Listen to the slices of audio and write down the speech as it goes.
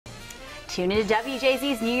Tune in to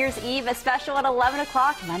WJZ's New Year's Eve, a special at 11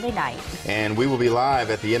 o'clock Monday night. And we will be live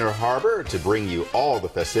at the Inner Harbor to bring you all the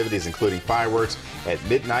festivities, including fireworks at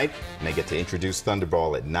midnight. And they get to introduce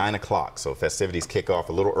Thunderball at 9 o'clock. So festivities kick off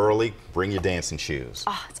a little early. Bring your dancing shoes.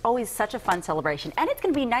 Oh, it's always such a fun celebration. And it's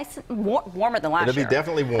going to be nice and warmer than last year. It'll be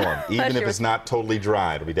definitely warm. Even if it's not totally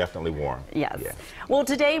dry, it'll be definitely warm. Yes. Yeah. Well,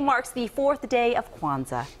 today marks the 4th day of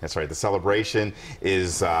Kwanzaa. That's right. The celebration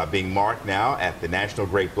is being marked now at the National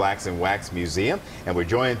Great Blacks and Wax Museum. And we're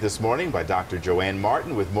joined this morning by Dr. Joanne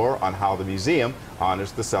Martin with more on how the museum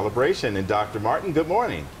honors the celebration. And Dr. Martin, good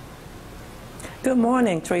morning. Good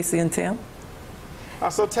morning, Tracy and Tim.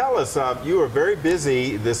 So tell us, you were very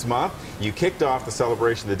busy this month. You kicked off the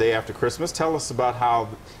celebration the day after Christmas. Tell us about how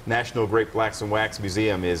National Great Blacks and Wax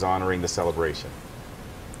Museum is honoring the celebration.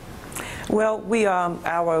 Well,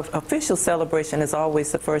 our official celebration is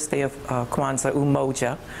always the first day of Kwanzaa,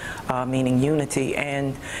 Umoja, meaning unity,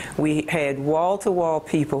 and we had wall-to-wall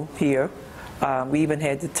people here. We even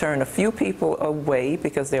had to turn a few people away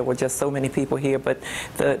because there were just so many people here, but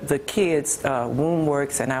the kids,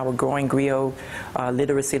 Wombworks and our Growing Griot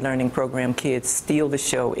literacy learning program kids steal the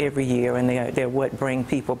show every year, and they're what bring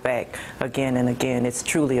people back again and again. It's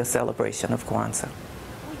truly a celebration of Kwanzaa.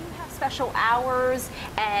 Special hours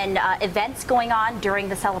and events going on during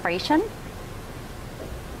the celebration?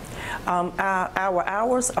 Our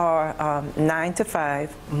hours are 9 to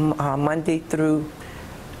 5, Monday through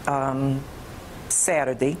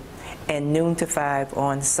Saturday, and noon to 5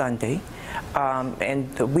 on Sunday.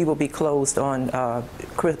 And we will be closed on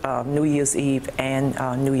New Year's Eve and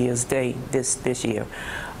New Year's Day this year.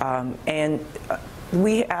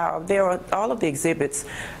 All of the exhibits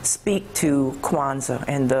speak to Kwanzaa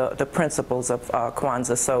and the principles of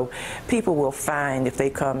Kwanzaa. So people will find, if they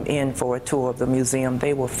come in for a tour of the museum,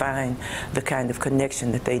 they will find the kind of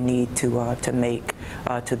connection that they need to make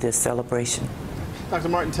to this celebration. Dr.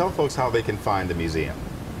 Martin, tell folks how they can find the museum.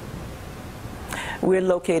 We're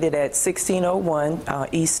located at 1601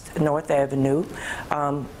 East North Avenue.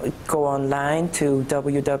 Go online to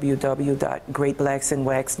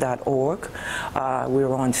www.greatblacksandwax.org.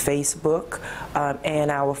 We're on Facebook,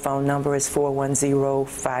 and our phone number is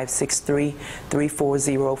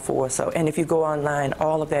 410-563-3404. And if you go online,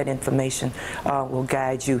 all of that information will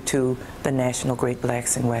guide you to the National Great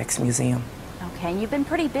Blacks and Wax Museum. Okay, and you've been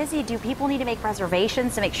pretty busy. Do people need to make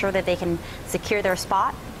reservations to make sure that they can secure their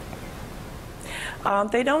spot?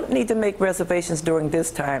 They don't need to make reservations during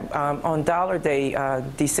this time. On Dollar Day,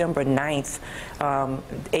 December 9th,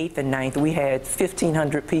 8th and 9th, we had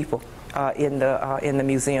 1,500 people in the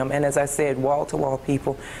museum. And as I said, wall-to-wall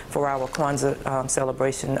people for our Kwanzaa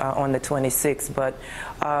celebration on the 26th. But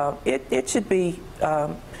it should be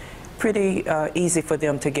pretty easy for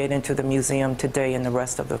them to get into the museum today and the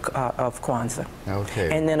rest of Kwanzaa.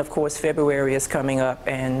 Okay. And then, of course, February is coming up,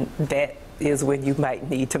 and that is when you might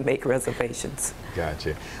need to make reservations.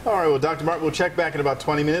 Gotcha. All right, well, Dr. Martin, we'll check back in about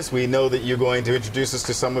 20 minutes. We know that you're going to introduce us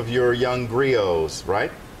to some of your young griots,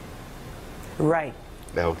 right? Right.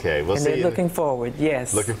 Okay, we'll see you. And they're looking forward,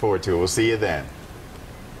 yes. Looking forward to it. We'll see you then.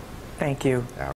 Thank you.